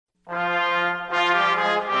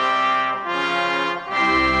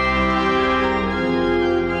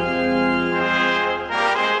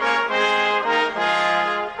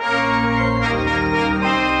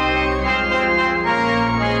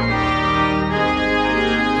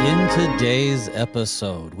In today's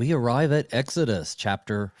episode, we arrive at Exodus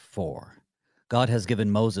chapter 4. God has given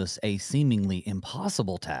Moses a seemingly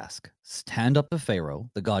impossible task: stand up to Pharaoh,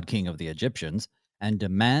 the god king of the Egyptians, and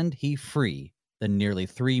demand he free the nearly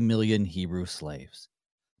 3 million Hebrew slaves.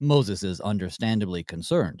 Moses is understandably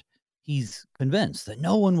concerned. He's convinced that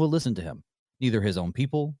no one will listen to him, neither his own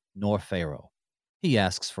people nor Pharaoh. He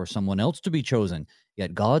asks for someone else to be chosen,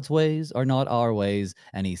 yet God's ways are not our ways,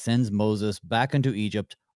 and he sends Moses back into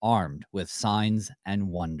Egypt armed with signs and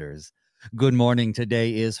wonders. Good morning.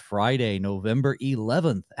 Today is Friday, November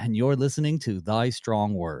 11th, and you're listening to Thy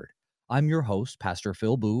Strong Word. I'm your host, Pastor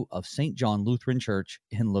Phil Boo of St. John Lutheran Church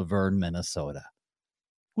in Laverne, Minnesota.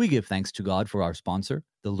 We give thanks to God for our sponsor,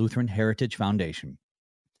 the Lutheran Heritage Foundation.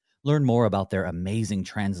 Learn more about their amazing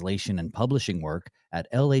translation and publishing work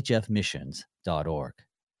at lhfmissions.org.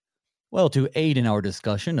 Well, to aid in our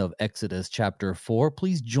discussion of Exodus chapter 4,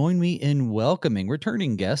 please join me in welcoming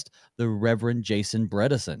returning guest, the Reverend Jason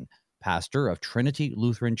Bredesen, pastor of Trinity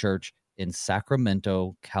Lutheran Church in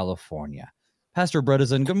Sacramento, California. Pastor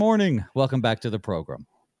Bredesen, good morning. Welcome back to the program.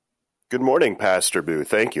 Good morning, Pastor Boo.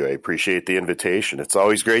 Thank you. I appreciate the invitation. It's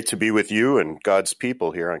always great to be with you and God's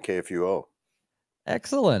people here on KFUO.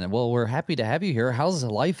 Excellent. Well, we're happy to have you here. How's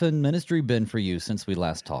life and ministry been for you since we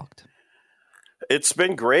last talked? It's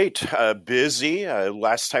been great. Busy.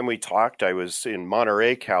 Last time we talked, I was in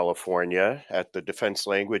Monterey, California at the Defense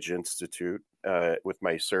Language Institute with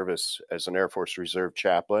my service as an Air Force Reserve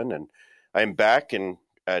chaplain. And I'm back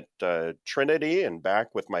at Trinity and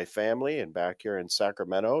back with my family and back here in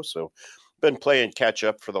Sacramento. So been playing catch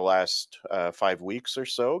up for the last 5 weeks or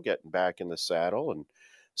so, getting back in the saddle and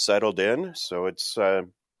settled in. So it's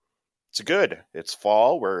good. It's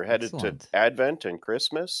fall. We're headed to Advent and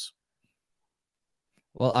Christmas.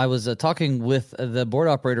 Well, I was talking with the board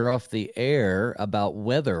operator off the air about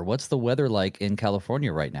weather. What's the weather like in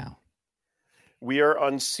California right now? We are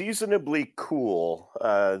unseasonably cool.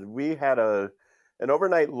 We had an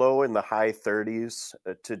overnight low in the high 30s.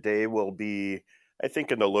 Today will be, I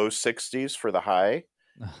think, in the low 60s for the high.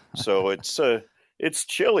 So it's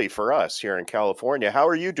chilly for us here in California. How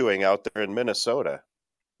are you doing out there in Minnesota?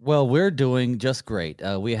 Well, we're doing just great.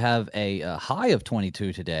 We have a high of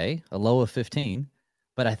 22 today, a low of 15.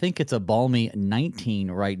 But I think it's a balmy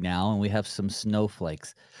 19 right now, and we have some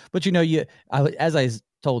snowflakes. But, as I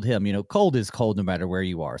told him, cold is cold no matter where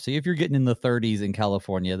you are. So if you're getting in the 30s in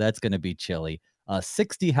California, that's going to be chilly.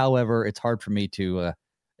 60, however, it's hard for me to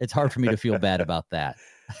feel bad about that.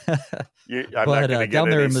 But down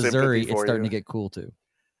there in Missouri, it's starting to get cool too.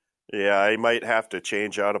 Yeah, I might have to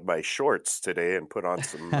change out of my shorts today and put on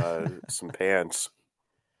some pants.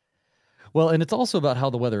 Well, and it's also about how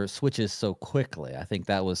the weather switches so quickly. I think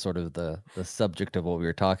that was sort of the subject of what we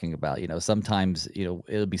were talking about. Sometimes,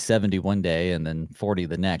 it'll be 70 one day and then 40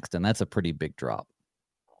 the next, and that's a pretty big drop.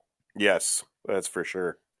 Yes, that's for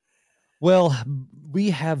sure. Well,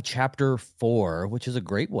 we have chapter 4, which is a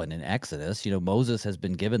great one in Exodus. Moses has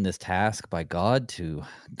been given this task by God to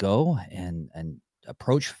go and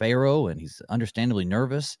approach Pharaoh, and he's understandably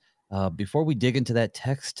nervous. Before we dig into that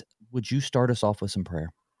text, would you start us off with some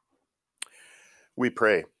prayer? We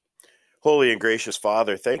pray. Holy and gracious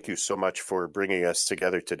Father, thank you so much for bringing us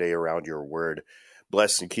together today around your word.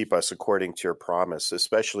 Bless and keep us according to your promise,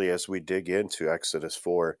 especially as we dig into Exodus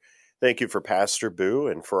 4. Thank you for Pastor Boo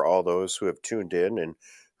and for all those who have tuned in and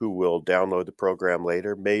who will download the program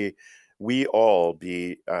later. May we all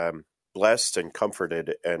be blessed and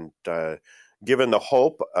comforted and given the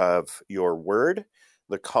hope of your word,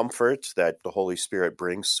 the comfort that the Holy Spirit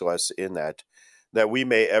brings to us in that we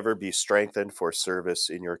may ever be strengthened for service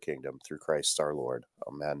in your kingdom through Christ our Lord.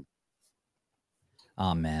 Amen.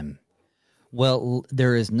 Amen. Well,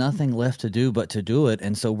 there is nothing left to do but to do it,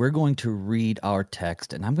 and so we're going to read our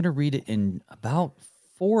text, and I'm going to read it in about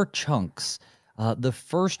 4 chunks. The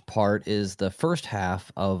first part is the first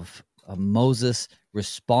half of Moses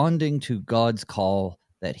responding to God's call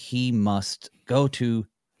that he must go to,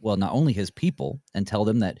 well, not only his people and tell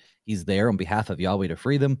them that he's there on behalf of Yahweh to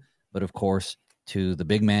free them, but of course, to the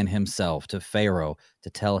big man himself, to Pharaoh, to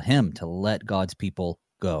tell him to let God's people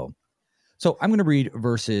go. So I'm going to read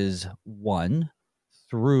verses 1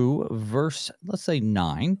 through verse, let's say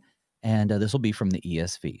 9, and this will be from the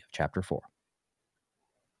ESV, chapter 4.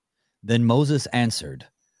 Then Moses answered,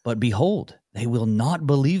 "But behold, they will not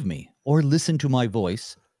believe me or listen to my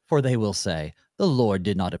voice, for they will say, 'The Lord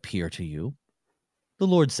did not appear to you.' The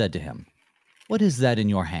Lord said to him, 'What is that in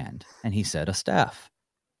your hand?' And he said, 'A staff.'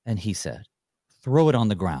 And he said, 'Throw it on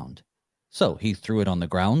the ground.' So he threw it on the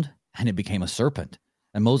ground, and it became a serpent,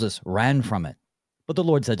 and Moses ran from it. But the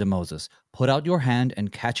Lord said to Moses, 'Put out your hand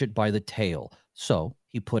and catch it by the tail.' So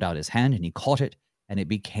he put out his hand and he caught it, and it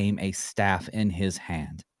became a staff in his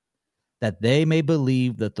hand, that they may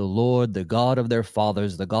believe that the Lord, the God of their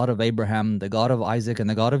fathers, the God of Abraham, the God of Isaac, and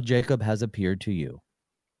the God of Jacob has appeared to you.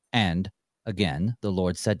 And again, the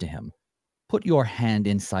Lord said to him, put your hand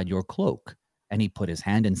inside your cloak. And he put his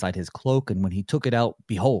hand inside his cloak, and when he took it out,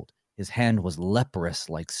 behold, his hand was leprous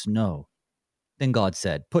like snow. Then God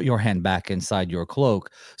said, put your hand back inside your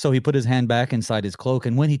cloak. So he put his hand back inside his cloak,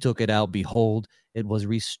 and when he took it out, behold, it was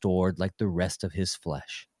restored like the rest of his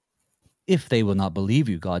flesh. If they will not believe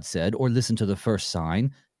you, God said, or listen to the first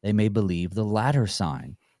sign, they may believe the latter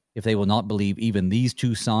sign. If they will not believe even these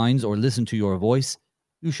two signs or listen to your voice,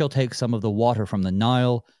 you shall take some of the water from the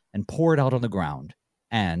Nile and pour it out on the ground,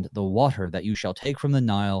 and the water that you shall take from the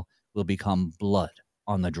Nile will become blood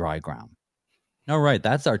on the dry ground. All right,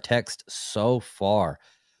 that's our text so far.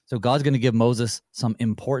 So God's going to give Moses some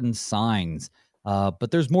important signs,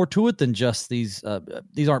 but there's more to it than just these.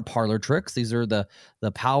 These aren't parlor tricks. These are the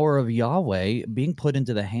power of Yahweh being put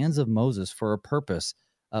into the hands of Moses for a purpose.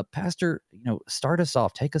 Pastor, start us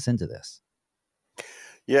off. Take us into this.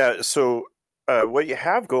 Yeah, so what you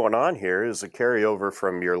have going on here is a carryover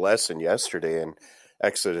from your lesson yesterday in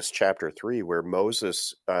Exodus chapter 3, where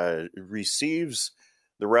Moses receives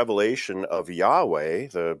the revelation of Yahweh,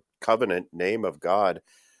 the covenant name of God,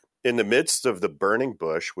 in the midst of the burning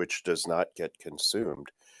bush, which does not get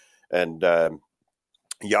consumed. And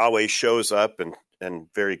Yahweh shows up and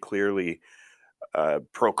very clearly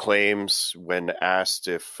proclaims, when asked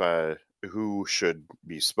if who should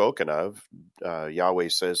be spoken of, Yahweh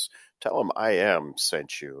says, tell him I am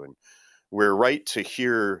sent you. And we're right to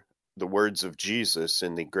hear the words of Jesus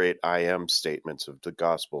in the great I am statements of the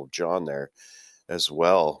Gospel of John there as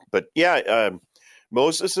well. But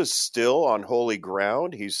Moses is still on holy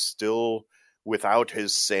ground. He's still without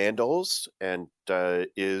his sandals and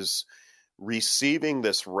is receiving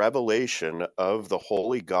this revelation of the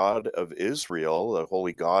holy God of Israel, the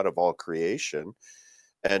holy God of all creation.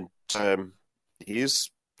 And he's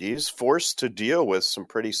forced to deal with some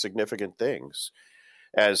pretty significant things.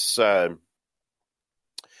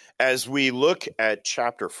 As we look at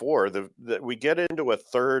chapter 4, we get into a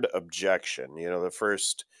third objection. The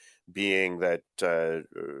first being that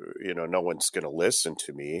no one's going to listen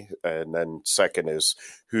to me, and then second is,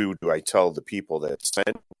 who do I tell the people that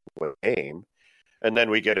sent with name? And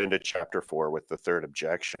then we get into chapter 4 with the third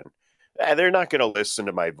objection. They're not going to listen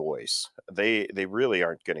to my voice. They really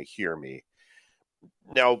aren't going to hear me.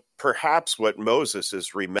 Now, perhaps what Moses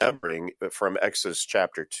is remembering from Exodus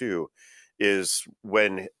chapter 2 is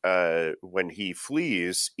when he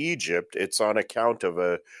flees Egypt, it's on account of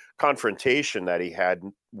a confrontation that he had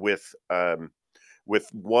with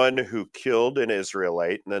one who killed an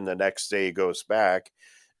Israelite, and then the next day he goes back,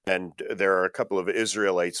 and there are a couple of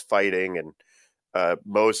Israelites fighting, and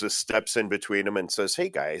Moses steps in between them and says, hey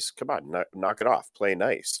guys, come on, knock it off, play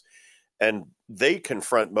nice. And they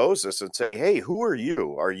confront Moses and say, hey, who are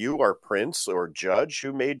you? Are you our prince or judge?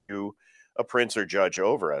 Who made you a prince or judge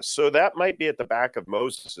over us? So that might be at the back of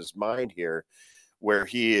Moses's mind here, where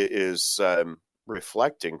he is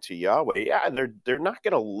reflecting to Yahweh, yeah, they're not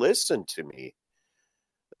going to listen to me.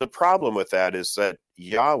 The problem with that is that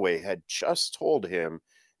Yahweh had just told him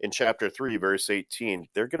in chapter 3, verse 18,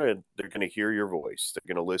 they're going to hear your voice.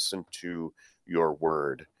 They're going to listen to your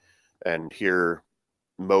word. And here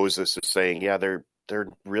Moses is saying, yeah, they're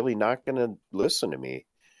really not going to listen to me.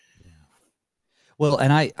 Well,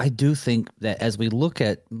 and I do think that as we look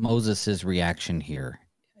at Moses's reaction here,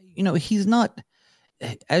 he's not,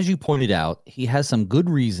 as you pointed out, he has some good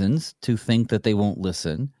reasons to think that they won't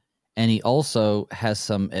listen. And he also has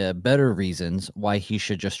some better reasons why he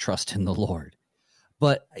should just trust in the Lord.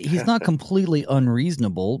 But he's not completely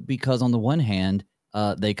unreasonable, because on the one hand,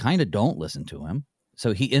 they kind of don't listen to him.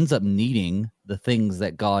 So he ends up needing the things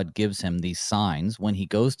that God gives him, these signs, when he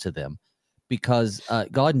goes to them, because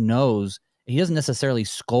God knows. He doesn't necessarily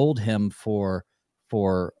scold him for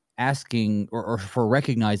asking or for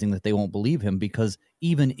recognizing that they won't believe him, because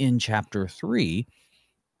even in chapter 3,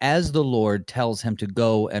 as the Lord tells him to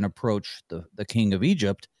go and approach the king of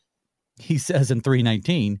Egypt, he says in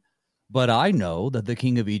 3:19, but I know that the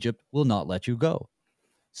king of Egypt will not let you go.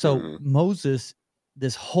 So Moses,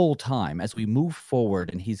 this whole time, as we move forward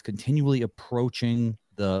and he's continually approaching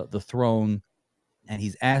the throne, and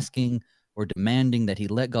he's asking or demanding that he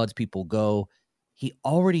let God's people go, he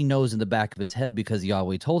already knows in the back of his head, because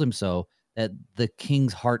Yahweh told him so, that the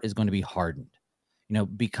king's heart is going to be hardened.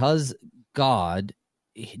 Because God,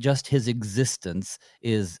 just his existence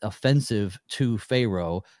is offensive to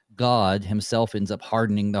Pharaoh, God himself ends up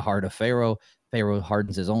hardening the heart of Pharaoh. Pharaoh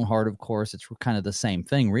hardens his own heart, of course. It's kind of the same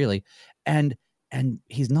thing, really. And and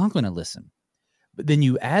he's not going to listen. But then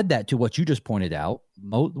you add that to what you just pointed out.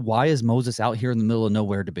 Why is Moses out here in the middle of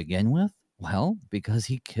nowhere to begin with? Well, because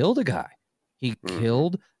he killed a guy. He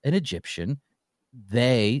killed an Egyptian.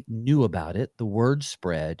 They knew about it. The word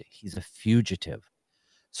spread. He's a fugitive.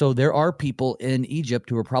 So there are people in Egypt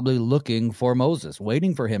who are probably looking for Moses,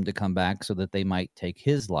 waiting for him to come back so that they might take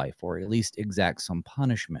his life or at least exact some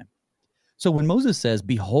punishment. So when Moses says,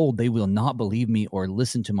 behold, they will not believe me or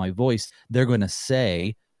listen to my voice, they're going to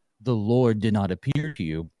say, the Lord did not appear to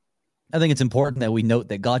you. I think it's important that we note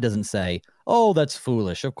that God doesn't say, oh, that's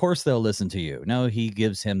foolish. Of course they'll listen to you. No, he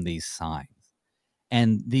gives him these signs.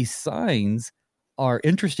 And these signs are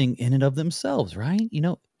interesting in and of themselves, right? You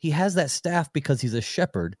know, he has that staff because he's a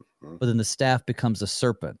shepherd, but then the staff becomes a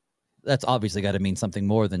serpent. That's obviously got to mean something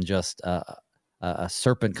more than just a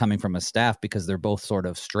serpent coming from a staff, because they're both sort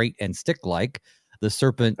of straight and stick-like. The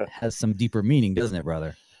serpent has some deeper meaning, doesn't it,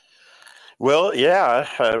 brother? Well,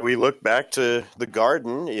 yeah, we look back to the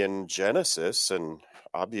garden in Genesis, and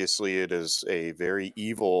obviously it is a very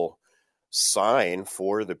evil sign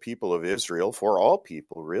for the people of Israel, for all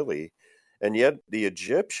people, really. And yet the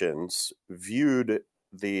Egyptians viewed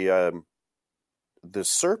the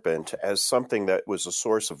serpent as something that was a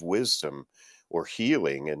source of wisdom or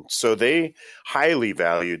healing, and so they highly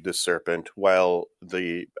valued the serpent, while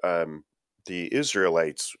the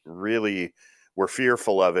Israelites really were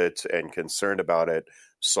fearful of it and concerned about it,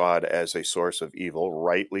 saw it as a source of evil,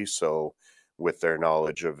 rightly so, with their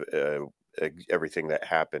knowledge of everything that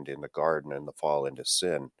happened in the garden and the fall into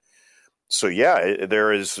sin. So yeah,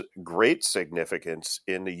 there is great significance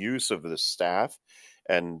in the use of the staff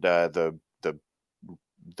and the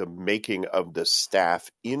making of the staff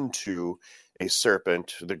into a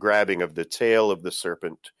serpent, the grabbing of the tail of the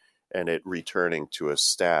serpent and it returning to a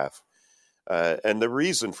staff. And the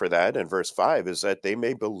reason for that in verse 5 is that they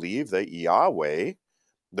may believe that Yahweh,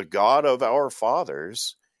 the God of our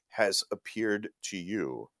fathers, has appeared to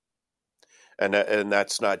you. And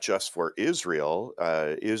that's not just for Israel.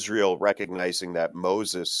 Israel recognizing that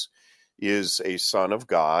Moses is a son of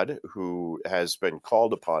God who has been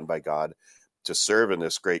called upon by God to serve in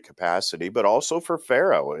this great capacity, but also for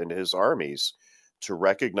Pharaoh and his armies to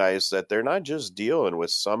recognize that they're not just dealing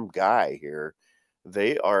with some guy here.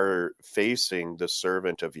 They are facing the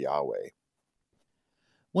servant of Yahweh.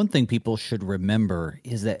 One thing people should remember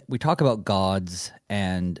is that we talk about gods,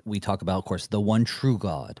 and we talk about, of course, the one true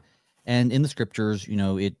God. And in the scriptures, you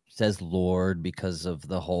know, it says Lord because of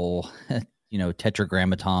the whole, you know,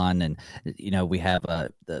 tetragrammaton. And, you know, we have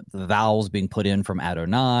the vowels being put in from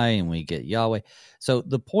Adonai, and we get Yahweh. So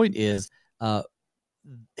the point is,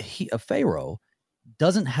 Pharaoh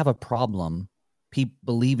doesn't have a problem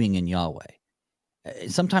believing in Yahweh.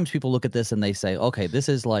 Sometimes people look at this and they say, okay, this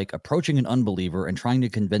is like approaching an unbeliever and trying to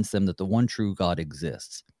convince them that the one true God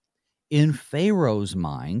exists. In Pharaoh's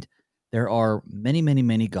mind, there are many, many,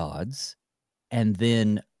 many gods, and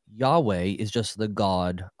then Yahweh is just the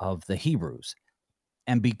God of the Hebrews.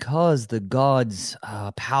 And because the God's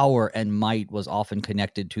power and might was often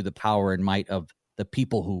connected to the power and might of the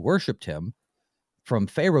people who worshipped him, from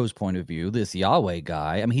Pharaoh's point of view, this Yahweh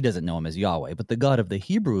guy, I mean, he doesn't know him as Yahweh, but the God of the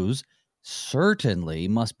Hebrews certainly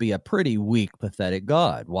must be a pretty weak, pathetic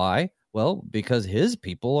God. Why? Well, because his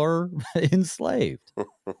people are enslaved.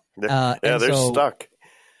 They're stuck.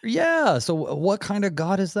 Yeah. So what kind of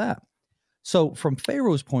God is that? So from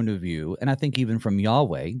Pharaoh's point of view, and I think even from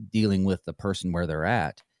Yahweh dealing with the person where they're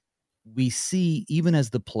at, we see even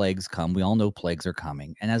as the plagues come, we all know plagues are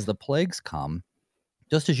coming. And as the plagues come,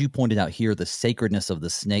 just as you pointed out here, the sacredness of the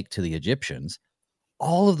snake to the Egyptians,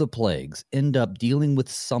 all of the plagues end up dealing with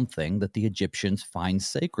something that the Egyptians find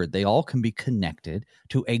sacred. They all can be connected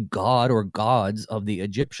to a god or gods of the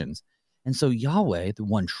Egyptians. And so Yahweh, the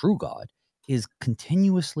one true God, is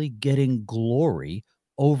continuously getting glory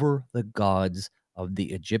over the gods of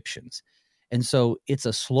the Egyptians. And so it's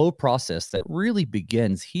a slow process that really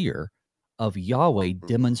begins here of Yahweh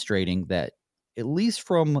demonstrating that, at least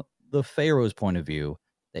from the Pharaoh's point of view,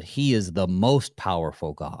 that he is the most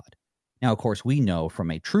powerful God. Now, of course, we know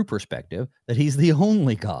from a true perspective that he's the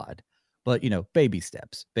only God, but, you know, baby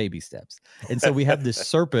steps. And so we have this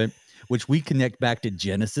serpent, which we connect back to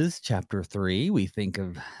Genesis chapter 3. We think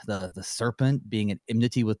of the serpent being at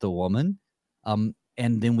enmity with the woman. And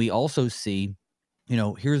then we also see, you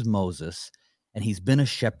know, here's Moses, and he's been a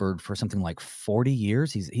shepherd for something like 40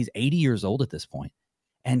 years. He's 80 years old at this point,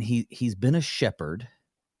 and he's been a shepherd,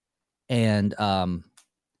 and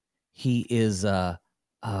he is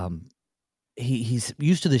he's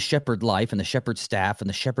used to the shepherd life and the shepherd staff, and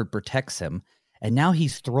the shepherd protects him. And now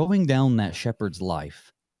he's throwing down that shepherd's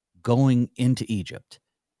life, going into Egypt.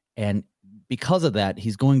 And because of that,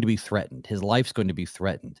 he's going to be threatened. His life's going to be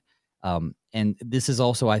threatened. And this is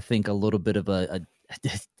also, I think, a little bit of a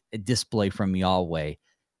display from Yahweh,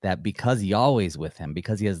 that because Yahweh's with him,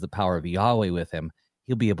 because he has the power of Yahweh with him,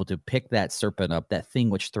 he'll be able to pick that serpent up, that thing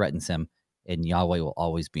which threatens him, and Yahweh will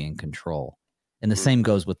always be in control. And the same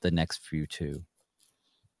goes with the next few too.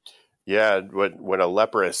 Yeah, when a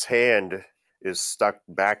leprous hand is stuck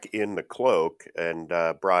back in the cloak and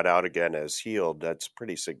brought out again as healed, that's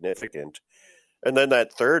pretty significant. And then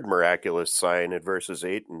that third miraculous sign in verses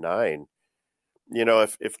 8 and 9,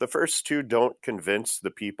 if the first two don't convince the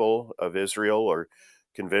people of Israel or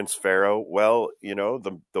convince Pharaoh, well,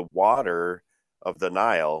 the water of the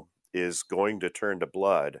Nile is going to turn to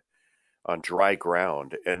blood on dry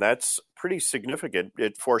ground. And that's pretty significant.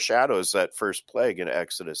 It foreshadows that first plague in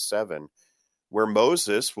Exodus 7, where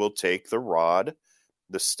Moses will take the rod,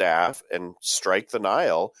 the staff, and strike the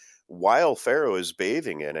Nile while Pharaoh is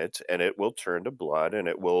bathing in it, and it will turn to blood, and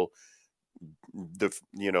it will,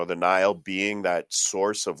 the Nile being that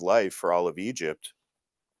source of life for all of Egypt,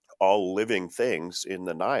 all living things in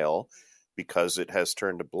the Nile, because it has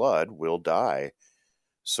turned to blood, will die.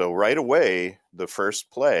 So right away, the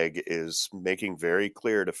first plague is making very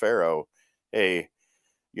clear to Pharaoh, hey,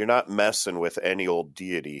 you're not messing with any old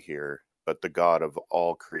deity here, but the God of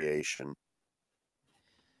all creation.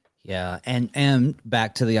 Yeah, and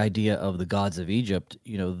back to the idea of the gods of Egypt,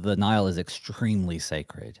 the Nile is extremely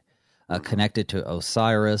sacred, connected to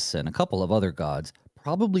Osiris and a couple of other gods,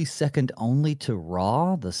 probably second only to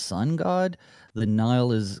Ra, the sun god. The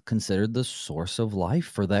Nile is considered the source of life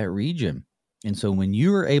for that region. And so when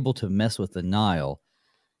you are able to mess with the Nile,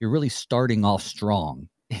 you're really starting off strong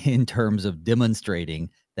in terms of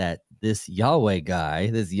demonstrating that this Yahweh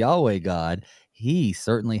guy, this Yahweh God, he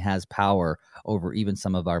certainly has power over even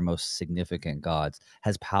some of our most significant gods,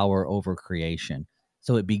 has power over creation.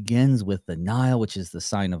 So it begins with the Nile, which is the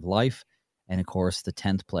sign of life. And of course, the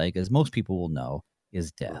 10th plague, as most people will know,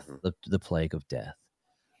 is death, the plague of death.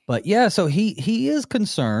 But yeah, so he is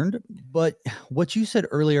concerned. But what you said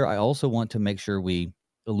earlier, I also want to make sure we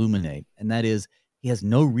illuminate, and that is he has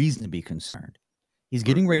no reason to be concerned. He's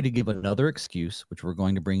getting ready to give another excuse, which we're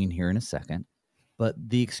going to bring in here in a second. But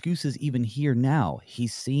the excuse is even here now.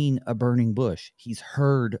 He's seen a burning bush. He's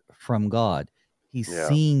heard from God. He's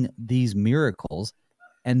seen these miracles.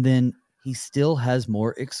 And then he still has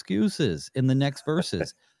more excuses in the next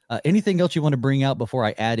verses. Anything else you want to bring out before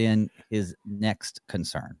I add in his next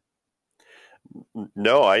concern?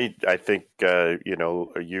 No, I think,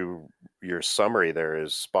 your summary there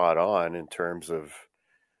is spot on in terms of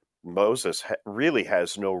Moses really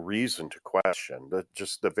has no reason to question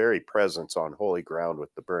just the very presence on holy ground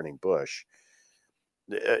with the burning bush.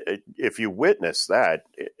 If you witness that,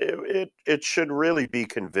 it should really be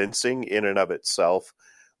convincing in and of itself,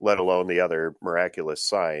 let alone the other miraculous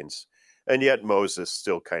signs. And yet Moses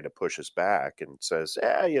still kind of pushes back and says,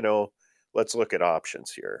 let's look at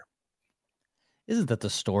options here. Isn't that the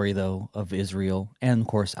story, though, of Israel? And, of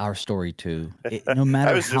course, our story, too. No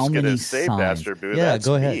matter how many signs. Pastor Boo, yeah, that's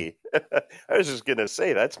go me. ahead. I was just going to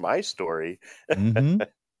say, that's my story.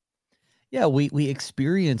 Yeah, we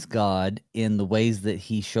experience God in the ways that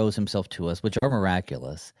he shows himself to us, which are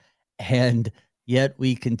miraculous. And yet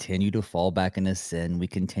we continue to fall back into sin. We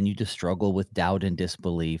continue to struggle with doubt and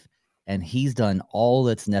disbelief. And he's done all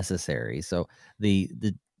that's necessary. So the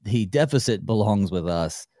deficit belongs with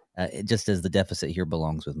us. Just as the deficit here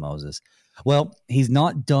belongs with Moses. Well, he's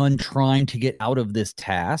not done trying to get out of this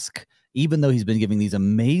task, even though he's been giving these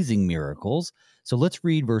amazing miracles. So let's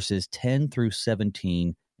read verses 10 through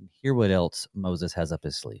 17 and hear what else Moses has up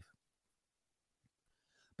his sleeve.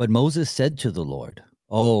 But Moses said to the Lord,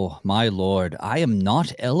 "Oh, my Lord, I am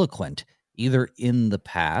not eloquent, either in the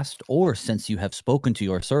past or since you have spoken to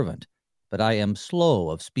your servant, but I am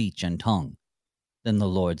slow of speech and tongue." Then the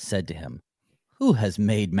Lord said to him, "Who has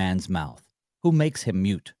made man's mouth? Who makes him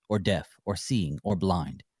mute, or deaf, or seeing, or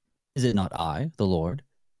blind? Is it not I, the Lord?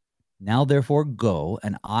 Now therefore go,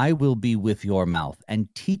 and I will be with your mouth,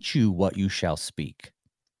 and teach you what you shall speak."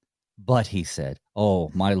 But he said, "Oh,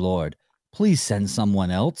 my Lord, please send someone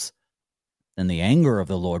else." Then the anger of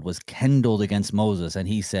the Lord was kindled against Moses, and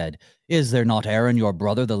he said, "Is there not Aaron your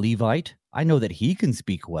brother the Levite? I know that he can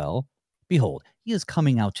speak well. Behold, he is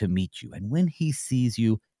coming out to meet you, and when he sees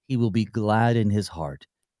you, he will be glad in his heart.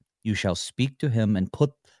 You shall speak to him and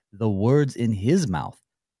put the words in his mouth,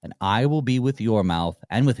 and I will be with your mouth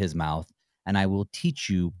and with his mouth, and I will teach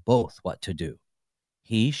you both what to do.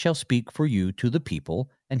 He shall speak for you to the people,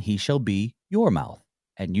 and he shall be your mouth,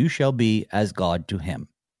 and you shall be as God to him.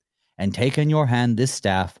 And take in your hand this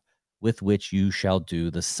staff with which you shall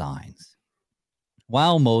do the signs."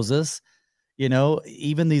 wow, Moses,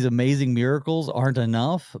 even these amazing miracles aren't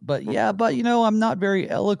enough. But I'm not very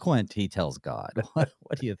eloquent, he tells God. What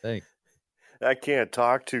do you think? I can't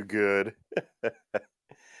talk too good.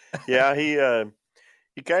 Yeah,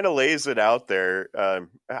 he kind of lays it out there.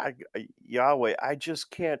 Yahweh, I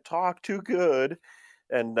just can't talk too good,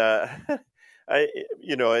 and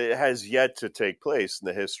it has yet to take place in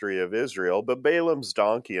the history of Israel. But Balaam's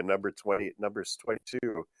donkey in Numbers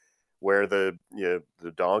 22, where the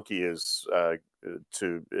donkey is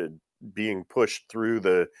being pushed through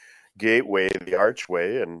the gateway, the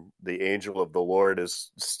archway, and the angel of the Lord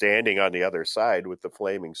is standing on the other side with the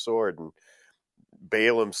flaming sword, and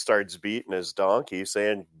Balaam starts beating his donkey,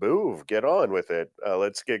 saying, "Move, get on with it.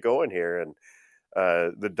 Let's get going here." And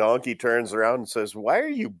the donkey turns around and says, "Why are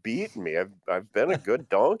you beating me? I've been a good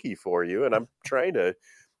donkey for you, and I'm trying to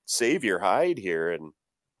save your hide here." And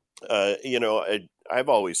I've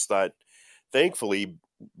always thought, thankfully,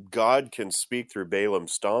 God can speak through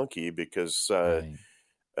Balaam's donkey, because Right.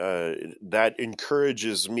 that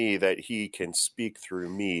encourages me that He can speak through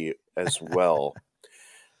me as well.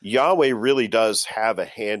 Yahweh really does have a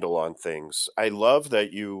handle on things. I love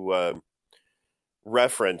that you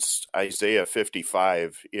referenced Isaiah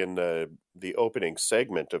 55 in the opening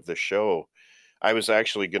segment of the show. I was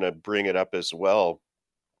actually going to bring it up as well.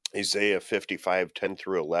 Isaiah 55, 10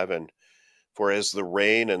 through 11. For as the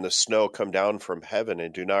rain and the snow come down from heaven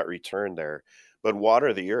and do not return there, but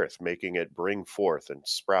water the earth, making it bring forth and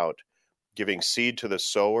sprout, giving seed to the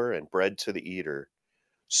sower and bread to the eater,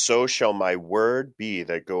 so shall my word be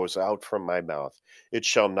that goes out from my mouth. It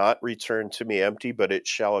shall not return to me empty, but it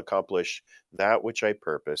shall accomplish that which I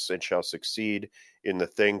purpose, and shall succeed in the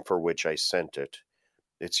thing for which I sent it.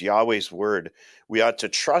 It's Yahweh's word. We ought to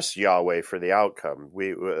trust Yahweh for the outcome.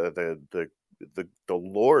 The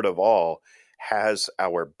Lord of all has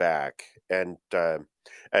our back. And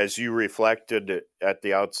as you reflected at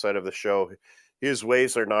the outset of the show, His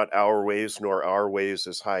ways are not our ways, nor our ways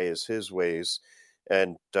as high as His ways.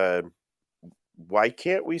 And why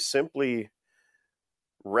can't we simply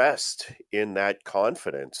rest in that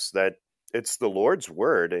confidence that it's the Lord's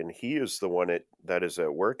word and He is the one that is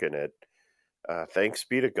at work in it? Thanks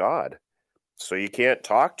be to God. So you can't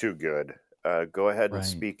talk too good. Go ahead and Right.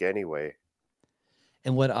 speak anyway.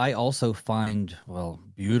 And what I also find,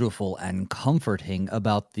 beautiful and comforting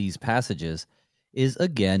about these passages is,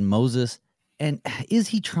 again, Moses. And is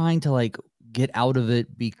he trying to get out of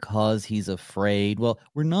it because he's afraid? Well,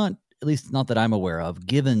 we're not, at least not that I'm aware of,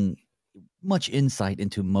 given much insight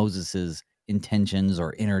into Moses's intentions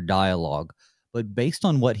or inner dialogue. But based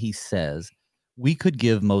on what he says, we could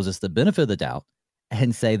give Moses the benefit of the doubt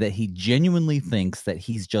and say that he genuinely thinks that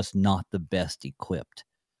he's just not the best equipped.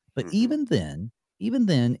 But even then,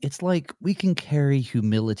 it's like we can carry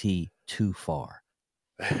humility too far.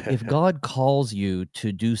 If God calls you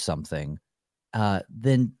to do something,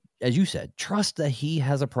 then, as you said, trust that He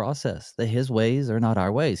has a process, that His ways are not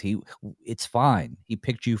our ways. It's fine. He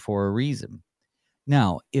picked you for a reason.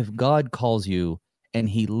 Now, if God calls you and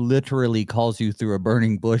He literally calls you through a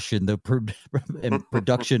burning bush in the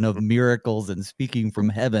production of miracles and speaking from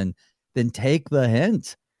heaven, then take the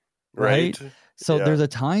hint, right? So Yeah. there's a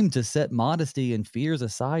time to set modesty and fears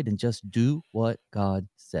aside and just do what God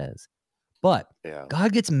says. But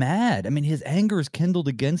God gets mad. I mean, His anger is kindled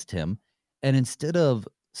against him. And instead of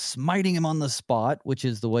smiting him on the spot, which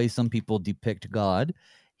is the way some people depict God,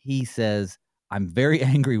 He says, I'm very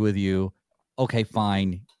angry with you. Okay,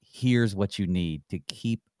 fine. Here's what you need to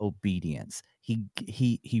keep obedience.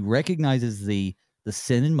 He recognizes the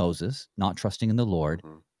sin in Moses, not trusting in the Lord,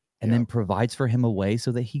 and then provides for him a way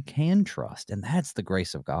so that he can trust. And that's the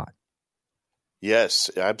grace of God.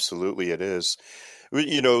 Yes, absolutely it is.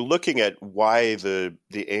 Looking at why the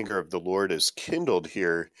anger of the Lord is kindled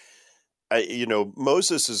here,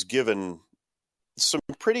 Moses is given some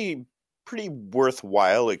pretty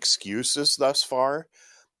worthwhile excuses thus far.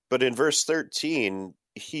 But in verse 13,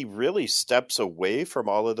 he really steps away from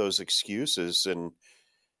all of those excuses and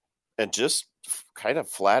just kind of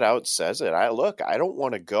flat out says it. I don't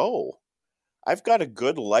want to go. I've got a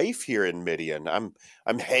good life here in Midian.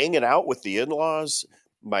 I'm hanging out with the in-laws.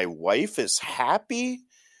 My wife is happy.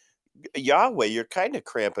 Yahweh, you're kind of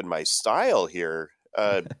cramping my style here.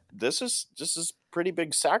 This is pretty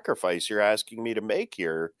big sacrifice you're asking me to make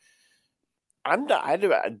here.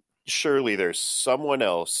 Surely there's someone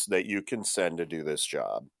else that you can send to do this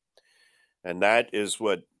job. And that is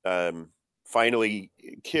what finally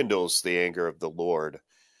kindles the anger of the Lord.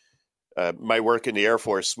 My work in the Air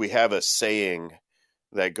Force, we have a saying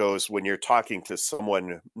that goes, when you're talking to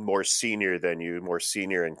someone more senior than you, more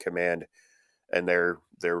senior in command, and they're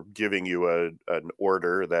they're giving you an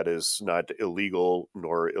order that is not illegal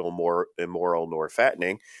nor immoral nor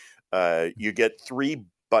fattening, you get 3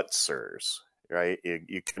 but sirs, right?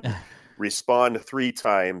 You can respond 3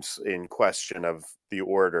 times in question of the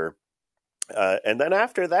order. And then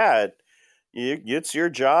after that, it's your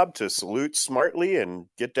job to salute smartly and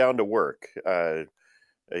get down to work.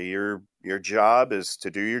 Your job is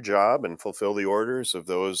to do your job and fulfill the orders of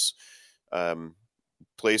those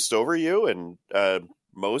placed over you. And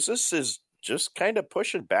Moses is just kind of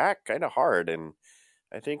pushing back kind of hard. And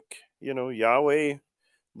I think, Yahweh,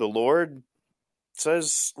 the Lord,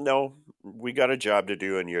 says, no, we got a job to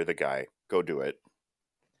do and you're the guy. Go do it.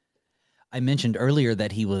 I mentioned earlier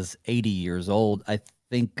that he was 80 years old. I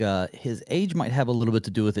think his age might have a little bit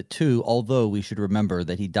to do with it too, although we should remember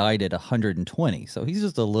that he died at 120. So he's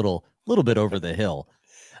just a little bit over the hill.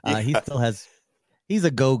 He still has, he's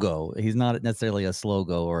a go-go. He's not necessarily a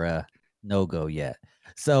slow-go or a no-go yet.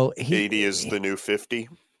 So 80 is the new 50.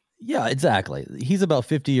 Yeah, exactly. He's about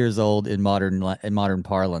 50 years old in modern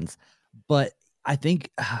parlance. But I think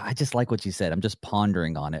I just like what you said. I'm just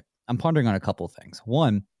pondering on it. I'm pondering on a couple of things.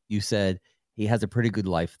 One, you said he has a pretty good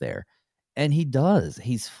life there. And he does.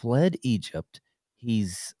 He's fled Egypt.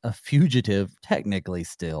 He's a fugitive, technically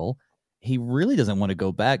still. He really doesn't want to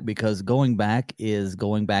go back because going back is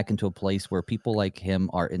going back into a place where people like him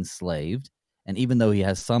are enslaved. And even though he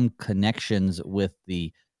has some connections with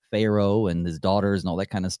the Pharaoh and his daughters and all that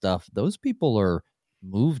kind of stuff, those people are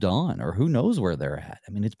moved on, or who knows where they're at.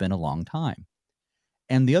 I mean, it's been a long time.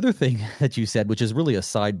 And the other thing that you said, which is really a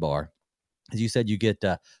sidebar, is you said you get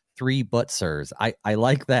 3 but sirs. I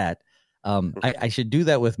like that. I should do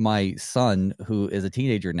that with my son, who is a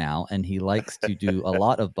teenager now, and he likes to do a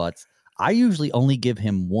lot of buts. I usually only give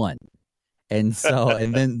him 1. And so,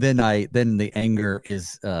 and then the anger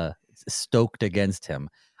is stoked against him.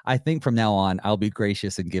 I think from now on, I'll be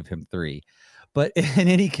gracious and give him 3. But in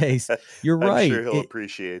any case, you're right. I'm sure he'll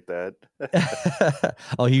appreciate that.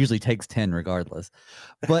 Oh, he usually takes 10 regardless.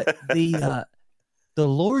 But the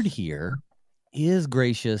Lord here is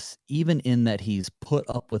gracious, even in that he's put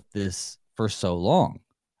up with this for so long.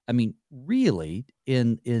 I mean, really,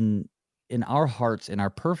 in our hearts, in our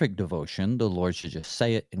perfect devotion, the Lord should just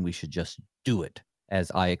say it and we should just do it, as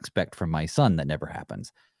I expect from my son. That never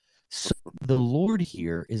happens. So the Lord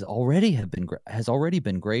here has already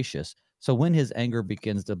been gracious. So when his anger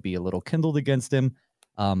begins to be a little kindled against him,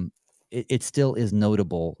 it still is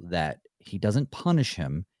notable that he doesn't punish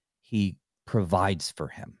him. He provides for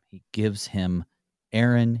him. He gives him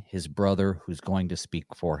Aaron, his brother, who's going to speak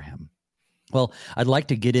for him. Well, I'd like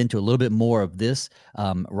to get into a little bit more of this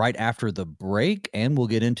right after the break, and we'll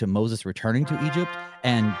get into Moses returning to Egypt.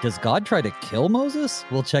 And does God try to kill Moses?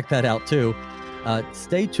 We'll check that out too.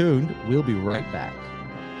 Stay tuned. We'll be right back.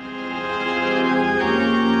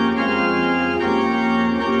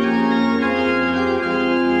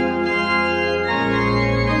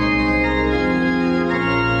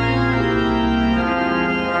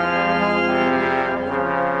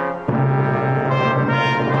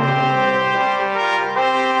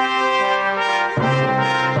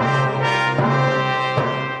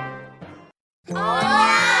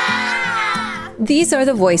 These are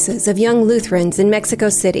the voices of young Lutherans in Mexico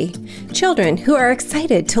City, children who are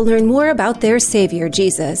excited to learn more about their Savior,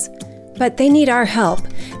 Jesus. But they need our help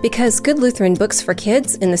because good Lutheran books for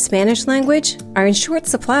kids in the Spanish language are in short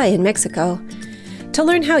supply in Mexico. To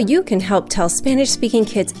learn how you can help tell Spanish-speaking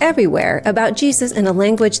kids everywhere about Jesus in a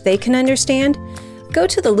language they can understand, go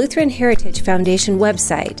to the Lutheran Heritage Foundation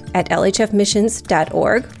website at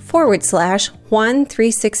lhfmissions.org/Juan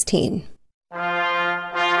 316.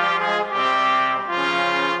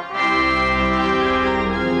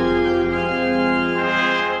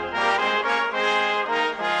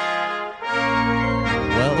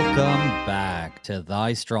 Welcome back to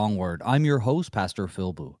Thy Strong Word. I'm your host, Pastor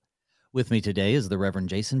Phil Boo. With me today is the Reverend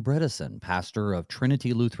Jason Bredesen, pastor of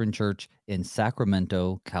Trinity Lutheran Church in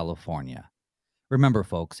Sacramento, California. Remember,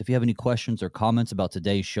 folks, if you have any questions or comments about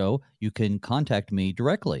today's show, you can contact me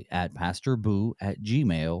directly at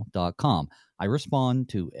pastorboo@gmail.com. I respond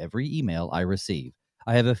to every email I receive.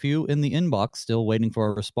 I have a few in the inbox still waiting for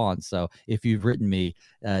a response, so if you've written me,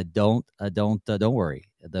 don't worry.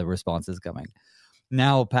 The response is coming.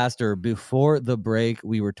 Now, Pastor, before the break,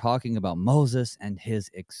 we were talking about Moses and his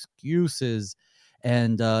excuses,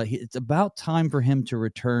 and it's about time for him to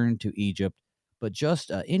return to Egypt. But just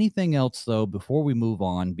anything else, though, before we move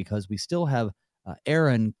on, because we still have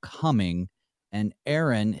Aaron coming, and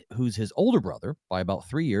Aaron, who's his older brother by about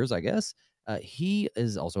 3 years, I guess, he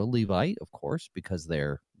is also a Levite, of course, because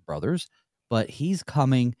they're brothers, but he's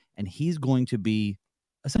coming, and he's going to be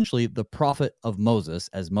essentially the prophet of Moses,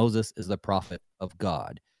 as Moses is the prophet of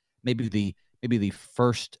God. Maybe the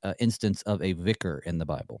first instance of a vicar in the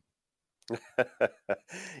Bible.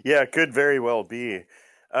 Yeah, it could very well be.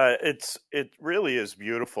 It really is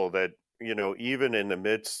beautiful that, even in the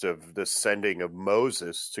midst of the sending of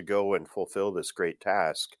Moses to go and fulfill this great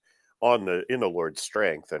task in the Lord's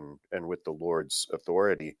strength and with the Lord's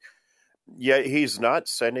authority, yet he's not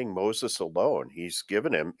sending Moses alone. He's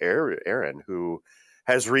given him Aaron, who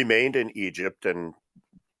has remained in Egypt and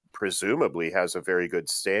presumably has a very good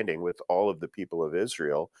standing with all of the people of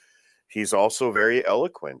Israel. He's also very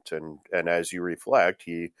eloquent, and as you reflect,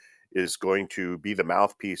 he is going to be the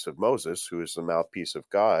mouthpiece of Moses, who is the mouthpiece of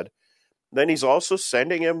God. Then he's also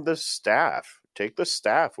sending him the staff. Take the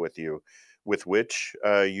staff with you, with which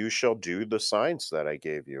you shall do the signs that I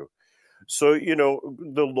gave you. So,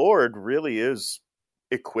 the Lord really is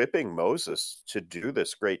equipping Moses to do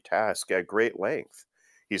this great task at great length.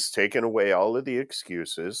 He's taken away all of the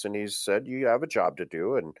excuses, and he's said, you have a job to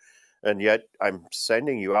do, and yet I'm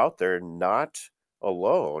sending you out there not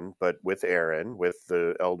alone, but with Aaron, with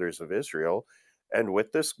the elders of Israel, and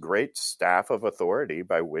with this great staff of authority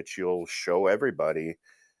by which you'll show everybody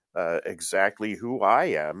exactly who I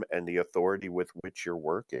am and the authority with which you're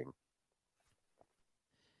working.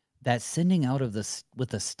 That sending out of with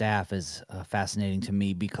the staff is fascinating to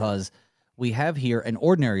me, because we have here an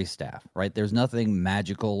ordinary staff, right? There's nothing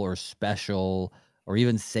magical or special or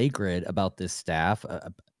even sacred about this staff.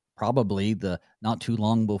 Probably not too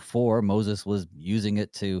long before, Moses was using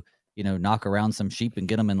it to, knock around some sheep and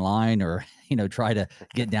get them in line, or, try to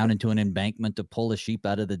get down into an embankment to pull a sheep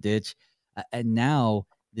out of the ditch. And now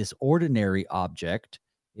this ordinary object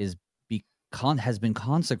has been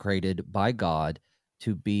consecrated by God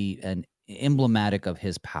to be an emblematic of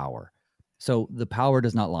his power. So the power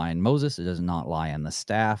does not lie in Moses. It does not lie in the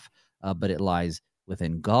staff, but it lies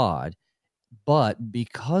within God. But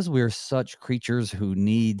because we're such creatures who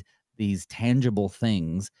need these tangible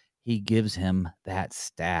things, he gives him that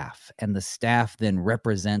staff. And the staff then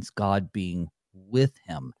represents God being with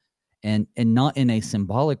him, and not in a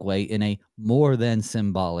symbolic way, in a more than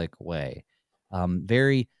symbolic way.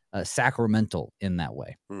 Very sacramental in that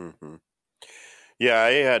way. Mm-hmm. Yeah,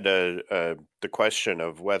 I had the question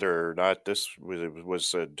of whether or not this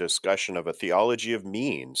was a discussion of a theology of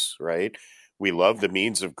means, right? We love the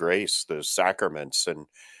means of grace, the sacraments, and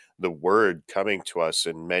the word coming to us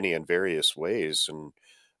in many and various ways. And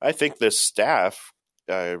I think this staff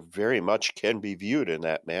very much can be viewed in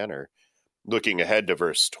that manner. Looking ahead to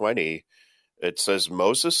verse 20, it says,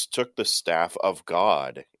 Moses took the staff of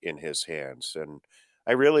God in his hands. And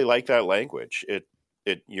I really like that language.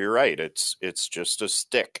 You're right. It's just a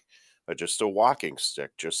stick, just a walking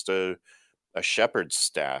stick, just a shepherd's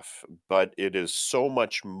staff. But it is so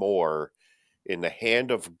much more in the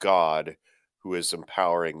hand of God, who is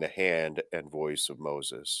empowering the hand and voice of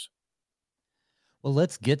Moses. Well,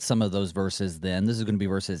 let's get some of those verses then. This is going to be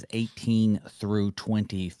verses 18 through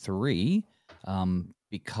 23,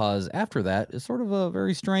 because after that is sort of a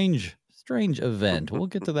very strange event. We'll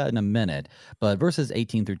get to that in a minute. But verses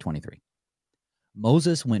 18 through 23.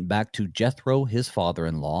 Moses went back to Jethro, his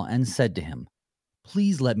father-in-law, and said to him,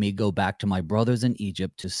 "Please let me go back to my brothers in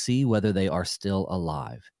Egypt to see whether they are still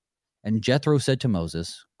alive." And Jethro said to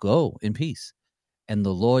Moses, "Go in peace." And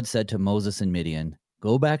the Lord said to Moses in Midian,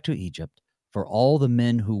 "Go back to Egypt, for all the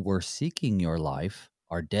men who were seeking your life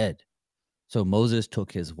are dead." So Moses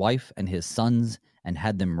took his wife and his sons and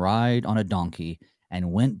had them ride on a donkey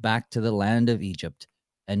and went back to the land of Egypt.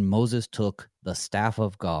 And Moses took the staff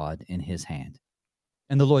of God in his hand.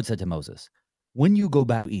 And the Lord said to Moses, "When you go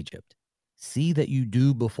back to Egypt, see that you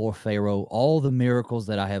do before Pharaoh all the miracles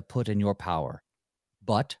that I have put in your power.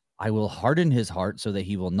 But I will harden his heart so that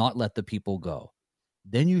he will not let the people go.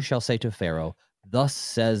 Then you shall say to Pharaoh, 'Thus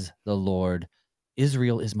says the Lord,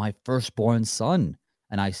 Israel is my firstborn son.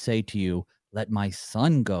 And I say to you, let my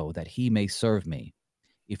son go, that he may serve me.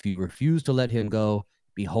 If you refuse to let him go,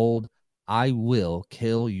 behold, I will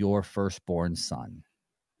kill your firstborn son.'"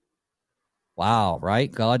 Wow,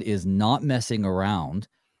 right? God is not messing around,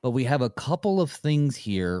 but we have a couple of things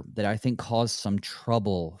here that I think cause some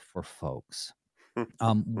trouble for folks.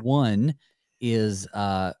 One is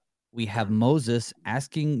we have Moses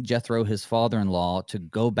asking Jethro, his father-in-law, to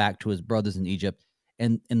go back to his brothers in Egypt.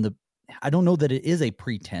 And I don't know that it is a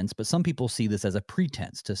pretense, but some people see this as a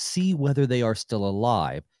pretense to see whether they are still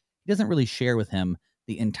alive. He doesn't really share with him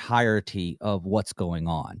the entirety of what's going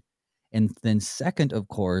on. And then second, of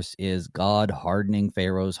course, is God hardening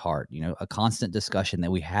Pharaoh's heart, a constant discussion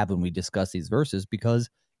that we have when we discuss these verses, because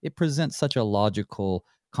it presents such a logical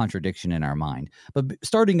contradiction in our mind. But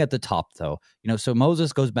starting at the top, though, so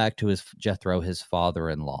Moses goes back to his Jethro, his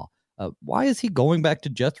father-in-law. Why is he going back to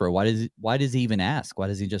Jethro? Why does he even ask? Why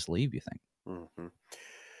does he just leave, you think? Mm-hmm.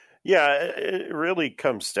 Yeah, it really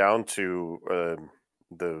comes down to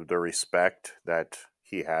the respect that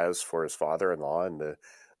he has for his father-in-law and the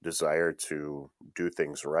desire to do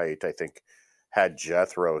things right. I think had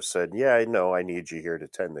Jethro said, yeah, I know I need you here to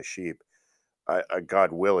tend the sheep,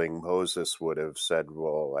 God willing, Moses would have said,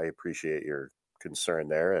 well, I appreciate your concern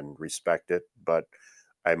there and respect it, but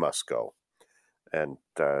I must go. And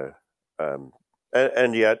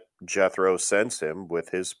yet Jethro sends him with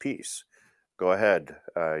his peace. Go ahead,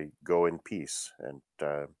 go in peace. And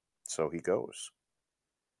so he goes.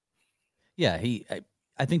 Yeah,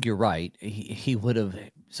 I think you're right. He would have.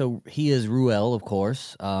 So he is Ruel, of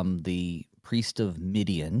course, the priest of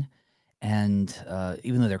Midian. And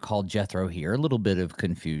even though they're called Jethro here, a little bit of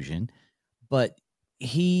confusion. But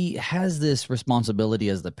he has this responsibility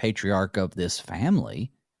as the patriarch of this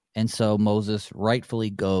family. And so Moses rightfully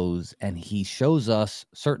goes, and he shows us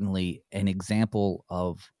certainly an example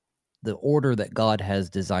of the order that God has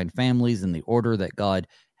designed families and the order that God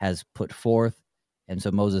has put forth. And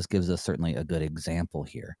so Moses gives us certainly a good example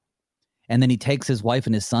here. And then he takes his wife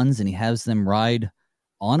and his sons and he has them ride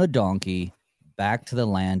on a donkey back to the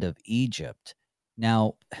land of Egypt.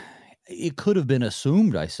 Now, it could have been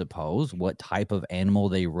assumed, I suppose, what type of animal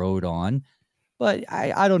they rode on. But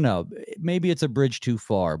I don't know. Maybe it's a bridge too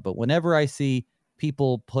far. But whenever I see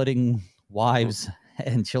people putting wives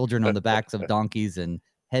and children on the backs of donkeys and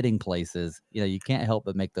heading places, you can't help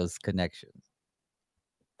but make those connections.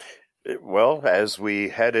 Well, as we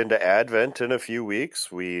head into Advent in a few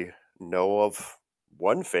weeks, we know of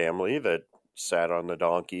one family that sat on the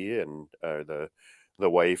donkey and the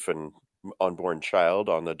wife and unborn child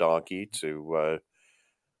on the donkey to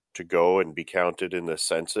go and be counted in the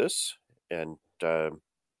census. And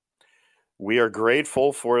we are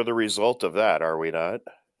grateful for the result of that, are we not?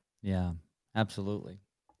 Yeah, absolutely.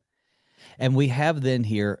 And we have then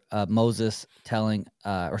here Moses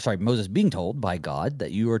being told by God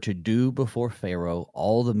that you are to do before Pharaoh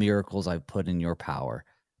all the miracles I've put in your power,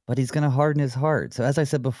 but he's going to harden his heart. So as I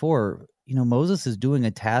said before, Moses is doing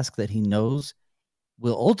a task that he knows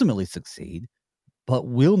will ultimately succeed, but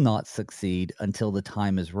will not succeed until the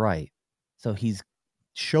time is right. So he's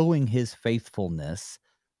showing his faithfulness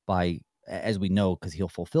by, as we know, because he'll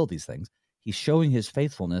fulfill these things, he's showing his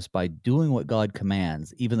faithfulness by doing what God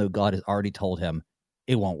commands, even though God has already told him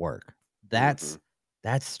it won't work. That's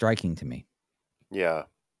striking to me. Yeah.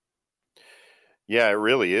 Yeah, it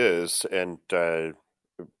really is. And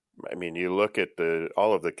you look at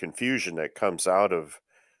all of the confusion that comes out of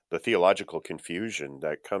the theological confusion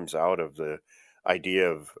that comes out of the idea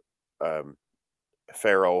of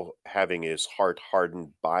Pharaoh having his heart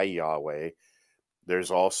hardened by Yahweh.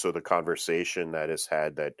 There's also the conversation that is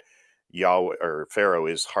had that Yahweh or Pharaoh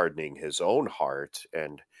is hardening his own heart,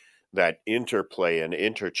 and that interplay and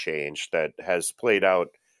interchange that has played out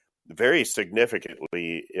very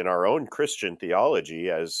significantly in our own Christian theology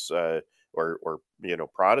as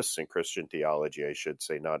Protestant Christian theology, I should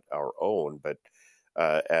say, not our own, but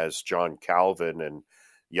as John Calvin and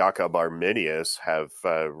Jacob Arminius have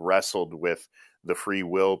wrestled with the free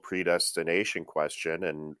will predestination question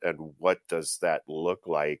and what does that look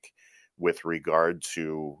like with regard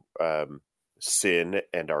to sin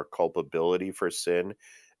and our culpability for sin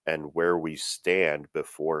and where we stand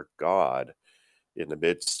before God in the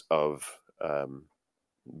midst of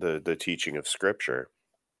the teaching of Scripture.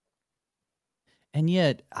 And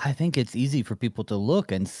yet, I think it's easy for people to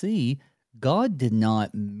look and see God did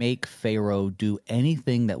not make Pharaoh do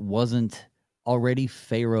anything that wasn't already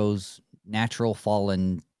Pharaoh's natural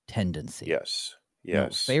fallen tendency.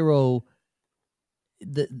 Yes. Pharaoh,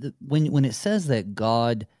 when it says that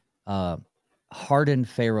God hardened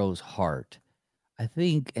Pharaoh's heart, I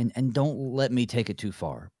think, and don't let me take it too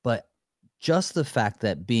far, but just the fact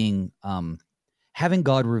that being having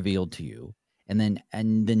God revealed to you, and then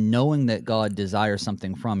knowing that God desires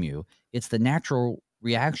something from you, it's the natural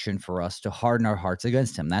reaction for us to harden our hearts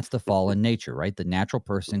against him. That's the fallen nature, right? The natural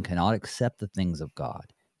person cannot accept the things of God.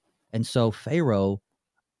 And so Pharaoh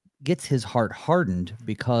gets his heart hardened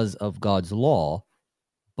because of God's law,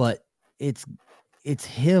 but it's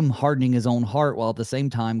him hardening his own heart, while at the same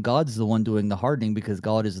time God's the one doing the hardening because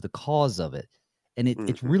God is the cause of it. And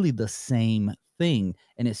it's really the same thing.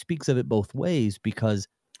 And it speaks of it both ways because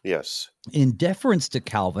in deference to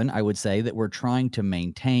Calvin, I would say that we're trying to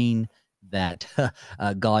maintain that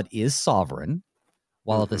God is sovereign,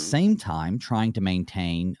 while at the same time trying to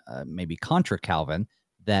maintain, maybe contra Calvin,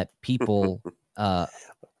 that people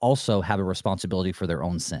also have a responsibility for their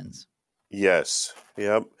own sins. Yes.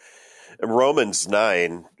 Yep. In Romans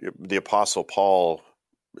 9, the Apostle Paul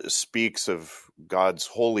speaks of God's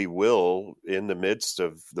holy will in the midst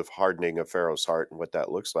of the hardening of Pharaoh's heart and what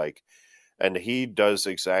that looks like. And he does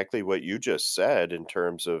exactly what you just said in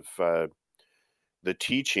terms of the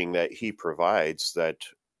teaching that he provides, that,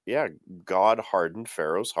 yeah, God hardened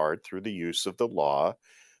Pharaoh's heart through the use of the law,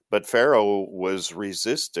 but Pharaoh was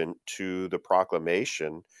resistant to the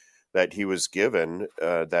proclamation that he was given,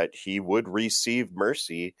 that he would receive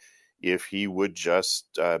mercy if he would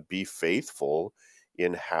just be faithful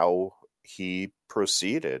in how he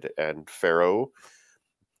proceeded. And Pharaoh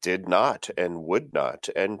did not and would not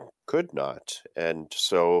and could not. And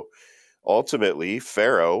so ultimately,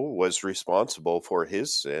 Pharaoh was responsible for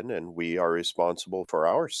his sin, and we are responsible for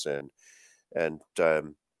our sin. And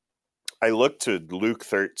I look to Luke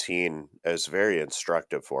 13 as very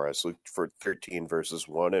instructive for us. Luke 13 verses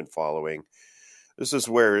 1 and following. This is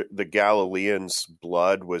where the Galileans'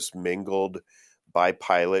 blood was mingled by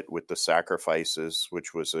Pilate with the sacrifices,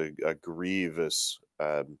 which was a grievous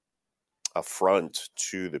affront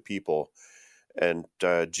to the people. And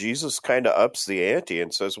Jesus kind of ups the ante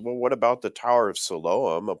and says, well, what about the Tower of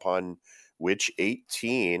Siloam, upon which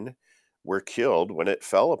 18 were killed when it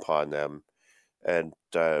fell upon them? And,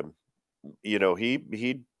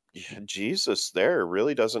 Jesus there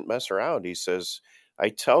really doesn't mess around. He says, I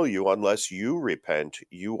tell you, unless you repent,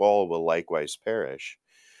 you all will likewise perish.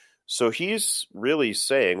 So he's really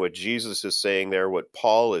saying what Jesus is saying there, what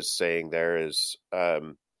Paul is saying there is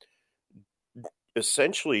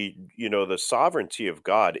essentially, the sovereignty of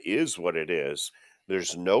God is what it is.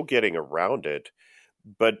 There's no getting around it.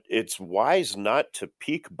 But it's wise not to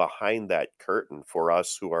peek behind that curtain for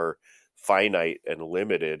us who are finite and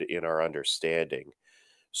limited in our understanding.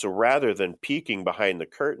 So rather than peeking behind the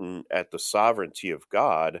curtain at the sovereignty of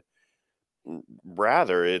God,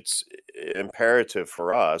 rather it's imperative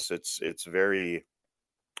for us, it's very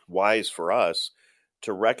wise for us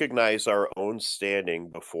to recognize our own standing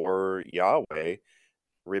before Yahweh,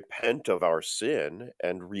 repent of our sin,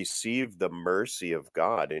 and receive the mercy of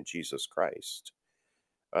God in Jesus Christ.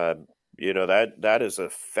 That is a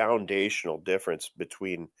foundational difference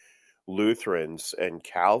between Lutherans and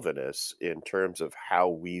Calvinists in terms of how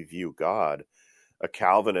we view God. A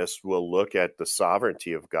Calvinist will look at the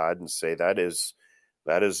sovereignty of God and say that is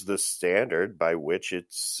the standard by which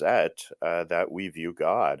it's set that we view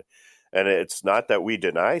God. And it's not that we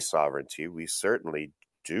deny sovereignty. We certainly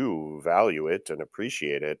do value it and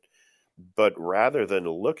appreciate it. But rather than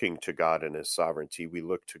looking to God in his sovereignty, we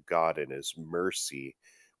look to God in his mercy,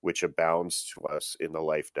 which abounds to us in the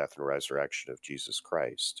life, death, and resurrection of Jesus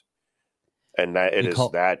Christ. And that it is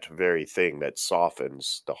that very thing that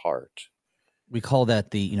softens the heart. We call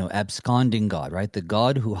that the, absconding God, right? The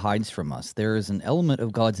God who hides from us. There is an element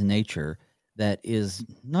of God's nature that is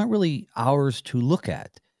not really ours to look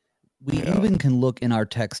at. We even can look in our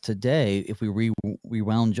text today, if we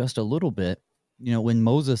rewound just a little bit, when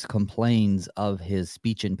Moses complains of his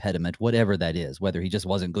speech impediment, whatever that is, whether he just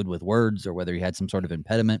wasn't good with words or whether he had some sort of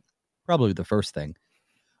impediment, probably the first thing.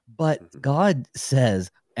 But God says,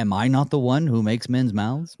 am I not the one who makes men's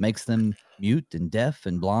mouths, makes them mute and deaf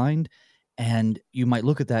and blind? And you might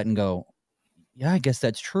look at that and go, yeah, I guess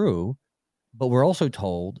that's true. But we're also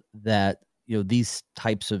told that, these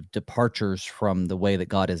types of departures from the way that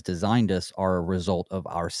God has designed us are a result of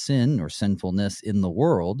our sin or sinfulness in the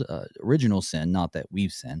world, original sin, not that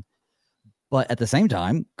we've sinned. But at the same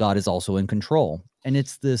time, God is also in control. And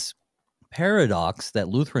it's this paradox that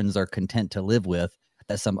Lutherans are content to live with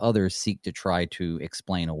that some others seek to try to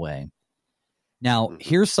explain away. Now,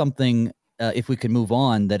 here's something, if we can move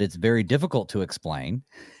on, that it's very difficult to explain.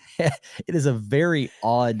 It is a very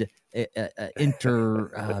odd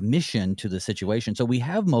intermission to the situation. So we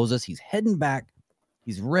have Moses. He's heading back.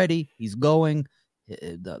 He's ready. He's going.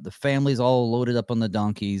 The family's all loaded up on the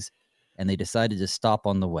donkeys, and they decided to stop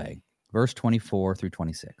on the way. Verse 24 through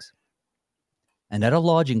 26. And at a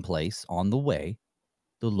lodging place on the way,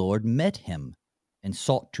 the Lord met him and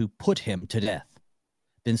sought to put him to death.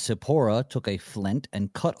 Then Zipporah took a flint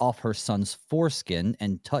and cut off her son's foreskin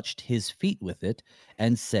and touched his feet with it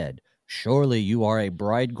and said, surely you are a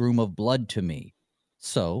bridegroom of blood to me.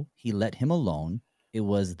 So he let him alone. It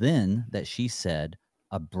was then that she said,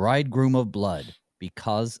 a bridegroom of blood,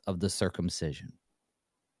 because of the circumcision.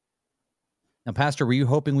 Now, Pastor, were you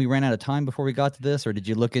hoping we ran out of time before we got to this, or did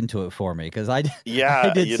you look into it for me? Because I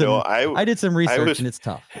did some research, and it's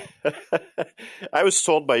tough. I was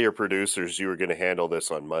told by your producers you were going to handle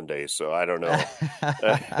this on Monday, so I don't know.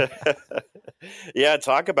 Yeah,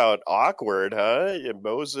 talk about awkward, huh?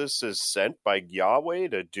 Moses is sent by Yahweh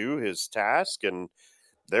to do his task, and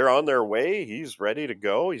they're on their way. He's ready to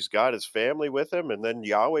go. He's got his family with him, and then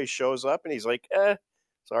Yahweh shows up, and he's like,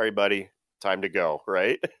 sorry, buddy, time to go,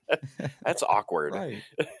 right? That's awkward. Right.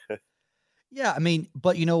 Yeah, I mean,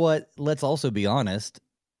 but you know what? Let's also be honest.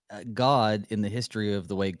 God, in the history of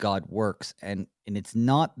the way God works, and it's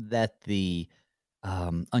not that it's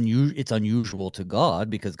unusual to God,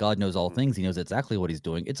 because God knows all things. He knows exactly what he's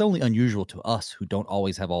doing. It's only unusual to us who don't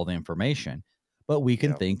always have all the information. But we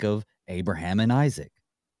can think of Abraham and Isaac,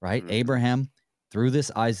 right? Abraham, through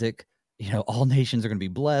this Isaac, all nations are going to be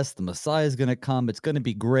blessed. The Messiah is going to come. It's going to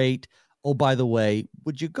be great. Oh, by the way,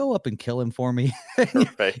 would you go up and kill him for me?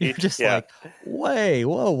 Right. You're just like,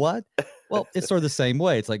 whoa, what? Well, it's sort of the same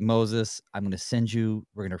way. It's like, Moses, I'm going to send you.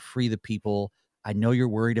 We're going to free the people. I know you're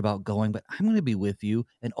worried about going, but I'm going to be with you.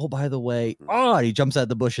 And oh, by the way, he jumps out of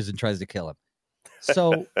the bushes and tries to kill him.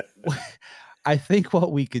 So I think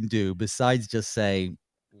what we can do, besides just say,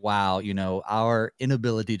 wow, our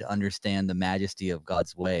inability to understand the majesty of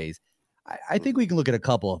God's ways, I think we can look at a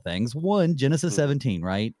couple of things. One, Genesis 17,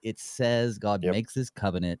 right? It says God makes this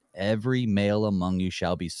covenant. Every male among you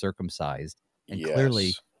shall be circumcised. And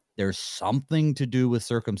clearly there's something to do with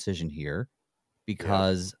circumcision here,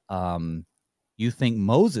 because you think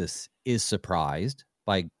Moses is surprised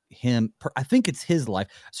by him. I think it's his life.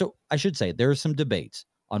 So I should say there are some debates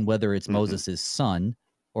on whether it's Moses' son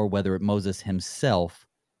or whether it's Moses himself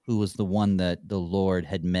who was the one that the Lord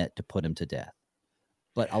had met to put him to death.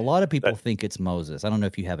 But a lot of people think it's Moses. I don't know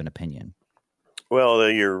if you have an opinion. Well,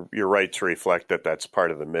 you're right to reflect that that's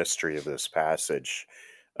part of the mystery of this passage.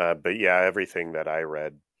 But yeah, everything that I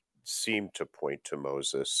read seemed to point to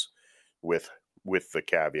Moses, with the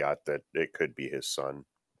caveat that it could be his son.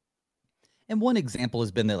 And one example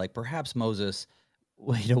has been that, like, perhaps Moses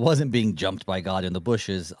wasn't being jumped by God in the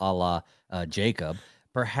bushes a la Jacob.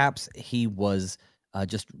 Perhaps he was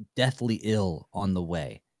just deathly ill on the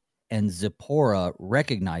way. And Zipporah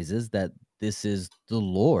recognizes that this is the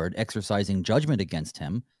Lord exercising judgment against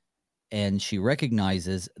him. And she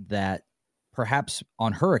recognizes that perhaps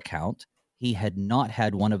on her account, he had not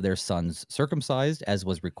had one of their sons circumcised as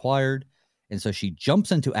was required. And so she jumps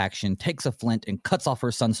into action, takes a flint, and cuts off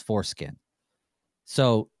her son's foreskin.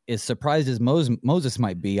 So as surprised as Moses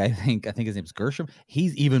might be, I think his name's Gershom,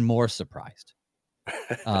 he's even more surprised.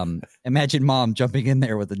 Imagine mom jumping in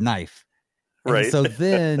there with a knife. Right. And so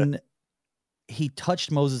then he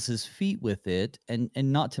touched Moses' feet with it, and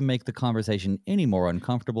not to make the conversation any more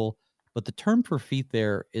uncomfortable, but the term for feet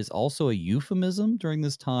there is also a euphemism during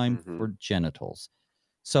this time for genitals.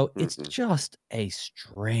 So it's just a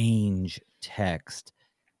strange text.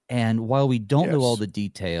 And while we don't know all the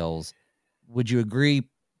details, would you agree,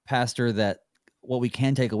 Pastor, that what we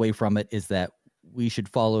can take away from it is that we should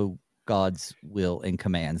follow God's will and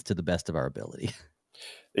commands to the best of our ability?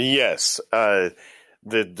 Yes.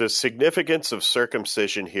 The significance of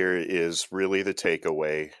circumcision here is really the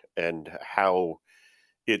takeaway, and how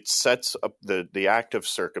it sets up the act of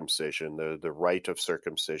circumcision, the rite of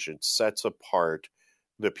circumcision, sets apart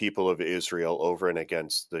the people of Israel over and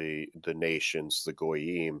against the nations, the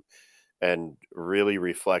Goyim, and really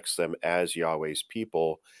reflects them as Yahweh's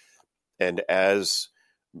people. And as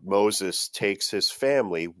Moses takes his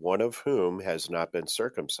family, one of whom has not been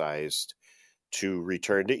circumcised, to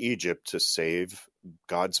return to Egypt to save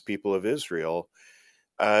God's people of Israel,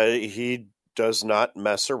 he does not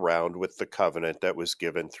mess around with the covenant that was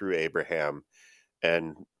given through Abraham.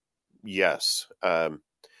 And yes,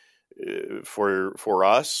 for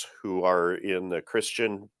us who are in the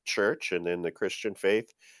Christian church and in the Christian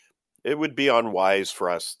faith, it would be unwise for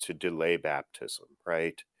us to delay baptism,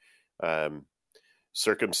 right?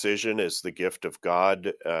 Circumcision is the gift of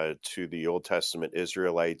God to the Old Testament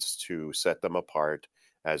Israelites to set them apart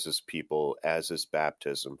as his people, as is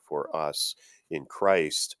baptism for us in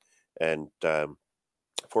Christ. And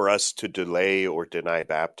for us to delay or deny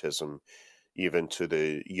baptism, even to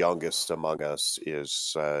the youngest among us,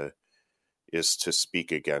 is to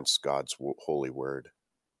speak against God's holy word.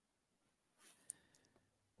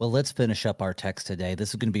 Well, let's finish up our text today. This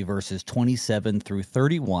is going to be verses 27 through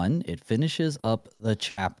 31. It finishes up the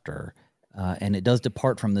chapter, and it does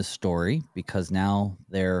depart from this story because now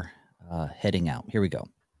they're heading out. Here we go.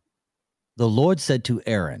 The Lord said to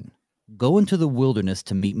Aaron, "Go into the wilderness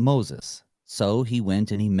to meet Moses." So he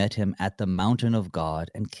went and he met him at the mountain of God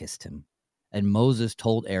and kissed him. And Moses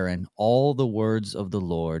told Aaron all the words of the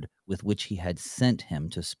Lord with which he had sent him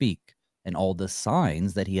to speak, and all the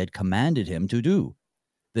signs that he had commanded him to do.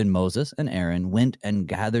 Then Moses and Aaron went and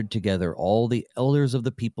gathered together all the elders of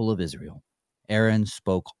the people of Israel. Aaron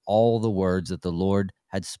spoke all the words that the Lord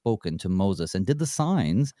had spoken to Moses and did the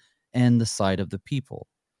signs in the sight of the people.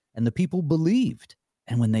 And the people believed.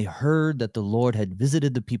 And when they heard that the Lord had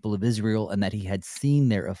visited the people of Israel and that he had seen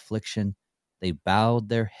their affliction, they bowed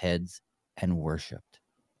their heads and worshiped.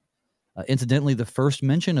 Incidentally, the first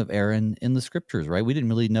mention of Aaron in the scriptures, right? We didn't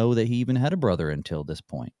really know that he even had a brother until this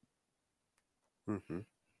point. Mm-hmm.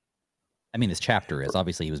 I mean, this chapter is.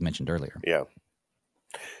 Obviously, he was mentioned earlier. Yeah.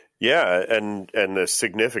 Yeah, and the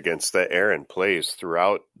significance that Aaron plays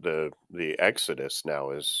throughout the Exodus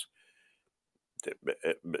now is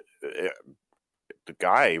the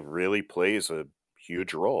guy really plays a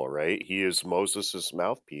huge role, right? He is Moses's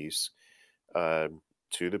mouthpiece to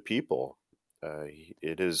the people.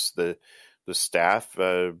 It is the staff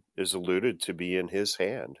is alluded to be in his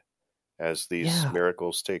hand as these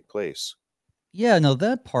miracles take place. Yeah, no,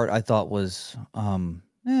 that part I thought was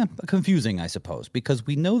confusing, I suppose, because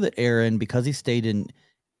we know that Aaron, because he stayed in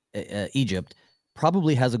Egypt,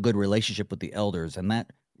 probably has a good relationship with the elders and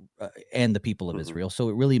that and the people of Israel. So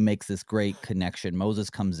it really makes this great connection.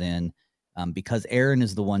 Moses comes in because Aaron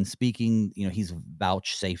is the one speaking. You know, he's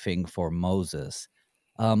vouchsafing for Moses.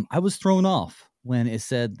 I was thrown off when it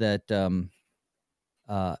said that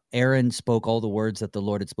Aaron spoke all the words that the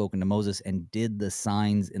Lord had spoken to Moses and did the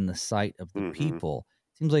signs in the sight of the people.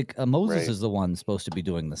 Seems like Moses is the one supposed to be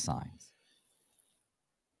doing the signs.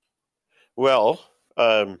 Well,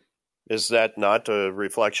 is that not a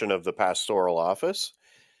reflection of the pastoral office?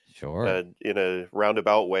 Sure. In a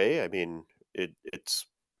roundabout way. I mean, it's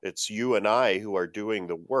you and I who are doing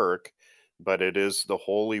the work, but it is the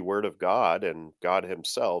holy word of God and God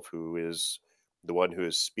himself who is the one who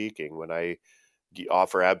is speaking. When I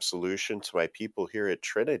offer absolution to my people here at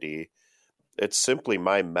Trinity, it's simply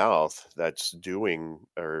my mouth that's doing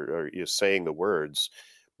or is saying the words,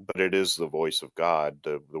 but it is the voice of God,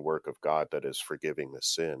 the work of God that is forgiving the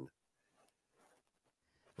sin.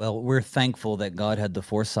 Well, we're thankful that God had the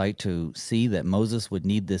foresight to see that Moses would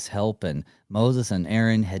need this help, and Moses and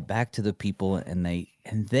Aaron head back to the people, and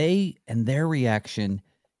their reaction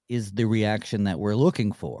is the reaction that we're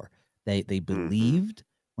looking for. They believed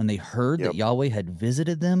when they heard that Yahweh had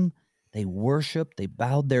visited them. They worshiped, they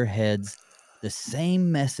bowed their heads. The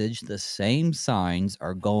same message, the same signs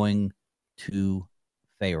are going to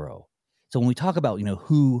Pharaoh. So when we talk about,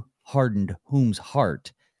 who hardened whom's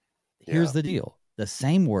heart, here's the deal. The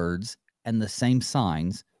same words and the same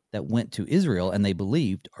signs that went to Israel and they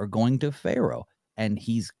believed are going to Pharaoh, and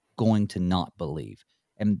he's going to not believe.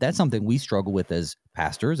 And that's something we struggle with as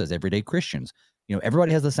pastors, as everyday Christians.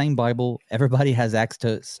 Everybody has the same Bible. Everybody has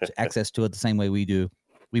access to it the same way we do.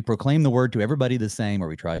 We proclaim the word to everybody the same, or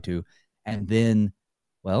we try to. And then,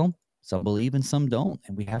 well, some believe and some don't.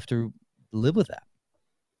 And we have to live with that.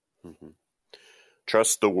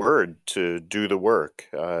 Trust the word to do the work.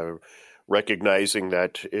 Recognizing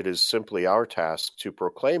that it is simply our task to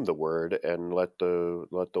proclaim the word and let the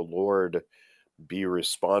Lord be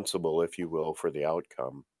responsible, if you will, for the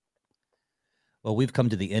outcome. Well, we've come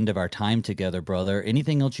to the end of our time together, brother.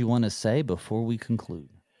 Anything else you want to say before we conclude?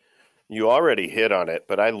 You already hit on it,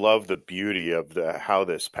 but I love the beauty of how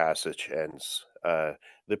this passage ends.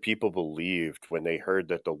 The people believed when they heard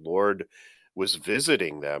that the Lord was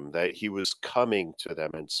visiting them, that he was coming to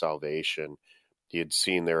them in salvation. He had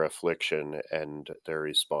seen their affliction, and their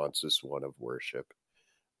response is one of worship.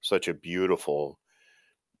 Such a beautiful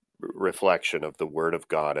reflection of the word of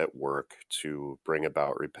God at work to bring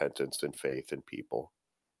about repentance and faith in people.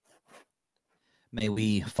 May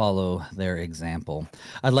we follow their example.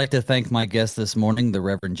 I'd like to thank my guest this morning, the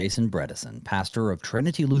Reverend Jason Bredesen, pastor of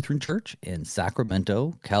Trinity Lutheran Church in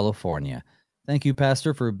Sacramento, California. Thank you,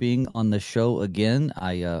 Pastor, for being on the show again.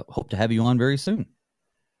 I hope to have you on very soon.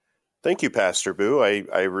 Thank you, Pastor Boo.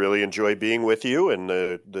 I really enjoy being with you and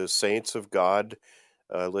the saints of God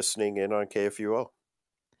listening in on KFUO.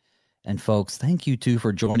 And folks, thank you too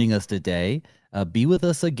for joining us today. Be with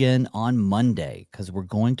us again on Monday because we're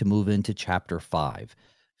going to move into chapter 5.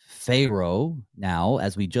 Pharaoh, now,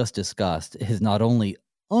 as we just discussed, is not only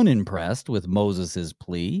unimpressed with Moses'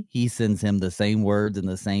 plea, he sends him the same words and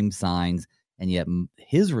the same signs, and yet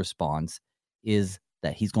his response is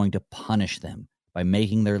that he's going to punish them by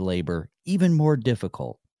making their labor even more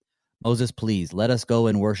difficult. Moses, please, let us go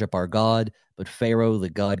and worship our God, but Pharaoh, the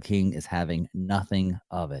God King, is having nothing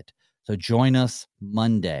of it. So join us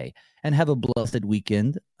Monday and have a blessed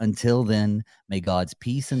weekend. Until then, may God's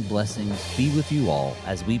peace and blessings be with you all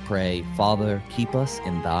as we pray, Father, keep us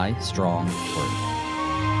in thy strong word.